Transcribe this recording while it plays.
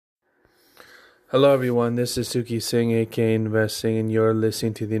Hello, everyone. This is Suki Singh, aka Investing, and you're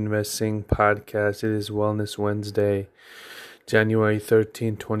listening to the Investing Podcast. It is Wellness Wednesday, January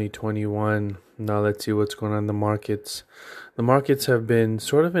 13, 2021. Now, let's see what's going on in the markets. The markets have been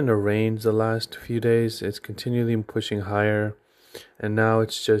sort of in a range the last few days. It's continually pushing higher, and now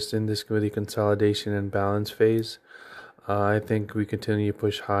it's just in this really consolidation and balance phase. I think we continue to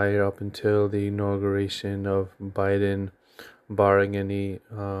push higher up until the inauguration of Biden, barring any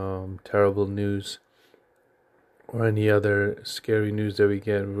terrible news or any other scary news that we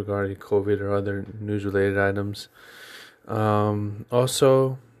get regarding COVID or other news-related items.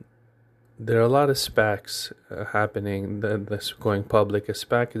 Also, there are a lot of SPACs happening that's going public. A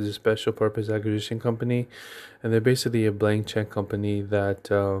SPAC is a special purpose acquisition company, and they're basically a blank check company that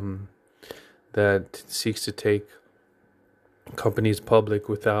seeks to take companies public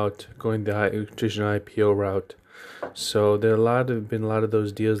without going the traditional IPO route. So there are been a lot of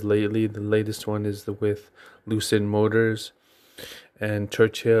those deals lately. The latest one is with Lucid Motors and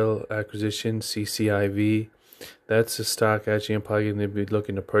Churchill Acquisition, CCIV. That's a stock actually I'm probably going to be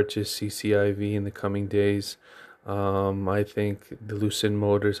looking to purchase CCIV in the coming days. I think the Lucid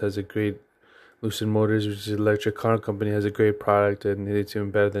Motors, which is an electric car company, has a great product, and it's even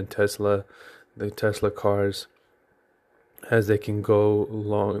better than Tesla, the Tesla cars, as they can go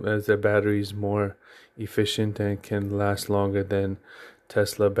long, as their batteries more efficient and can last longer than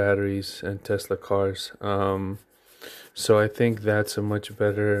Tesla batteries and Tesla cars. So I think that's a much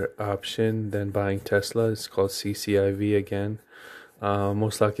better option than buying Tesla. It's called CCIV again.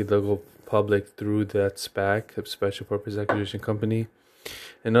 Most likely they'll go public through that SPAC, a special purpose acquisition company.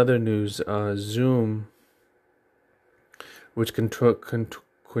 In other news, Zoom, which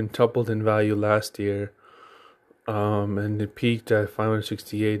quintupled in value last year, and it peaked at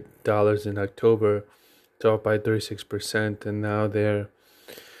 $568 in October, up by 36%, and now they're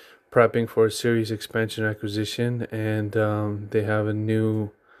prepping for a series expansion acquisition, and they have a new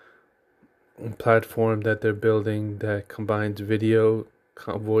platform that they're building that combines video,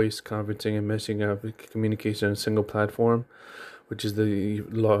 voice, conferencing, and messaging communication on a single platform, which is the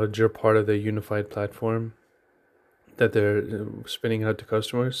larger part of their unified platform that they're spinning out to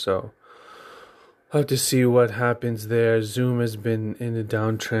customers. So I'll have to see what happens there. Zoom has been in a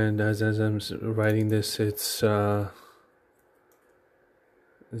downtrend as I'm writing this. It's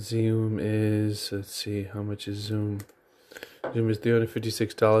Zoom is, let's see, how much is Zoom? Zoom is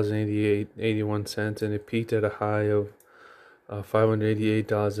 $356.81, and it peaked at a high of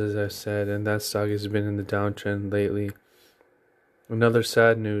 $588, as I said, and that stock has been in the downtrend lately. Another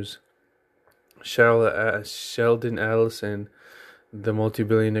sad news: Sheldon Adelson, the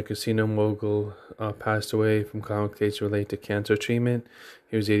multi-billionaire casino mogul, passed away from complications related to cancer treatment.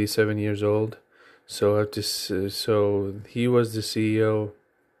 He was 87 years old. So he was the CEO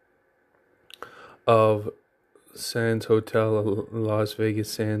of Sands Hotel, Las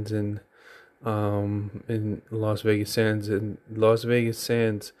Vegas Sands, in Las Vegas Sands. And Las Vegas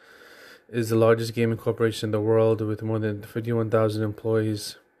Sands is the largest gaming corporation in the world with more than 51,000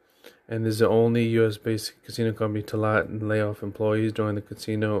 employees, and is the only U.S.-based casino company to lay off employees during the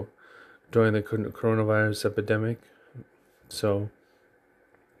coronavirus epidemic. So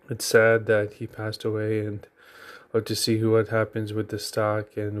it's sad that he passed away, and or to see what happens with the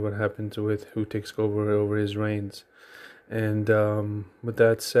stock and what happens with who takes over his reins. And with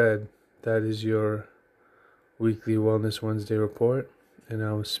that said, that is your weekly Wellness Wednesday report, and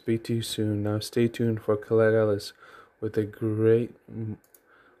I will speak to you soon. Now stay tuned for Colette Ellis with a great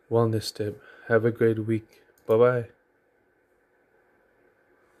wellness tip. Have a great week. Bye-bye.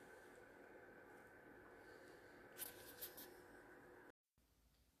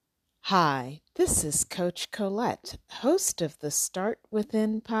 Hi, this is Coach Colette, host of the Start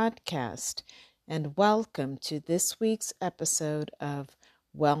Within podcast, and welcome to this week's episode of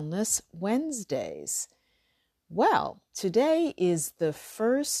Wellness Wednesdays. Well, today is the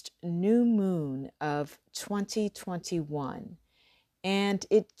first new moon of 2021, and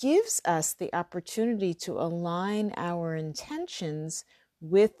it gives us the opportunity to align our intentions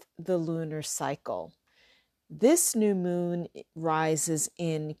with the lunar cycle. This new moon rises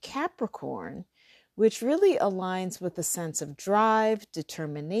in Capricorn, which really aligns with a sense of drive,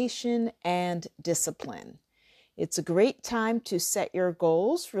 determination, and discipline. It's a great time to set your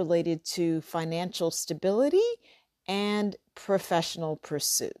goals related to financial stability and professional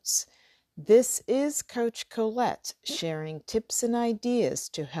pursuits. This is Coach Colette sharing tips and ideas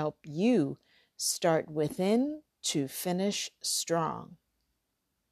to help you start within to finish strong.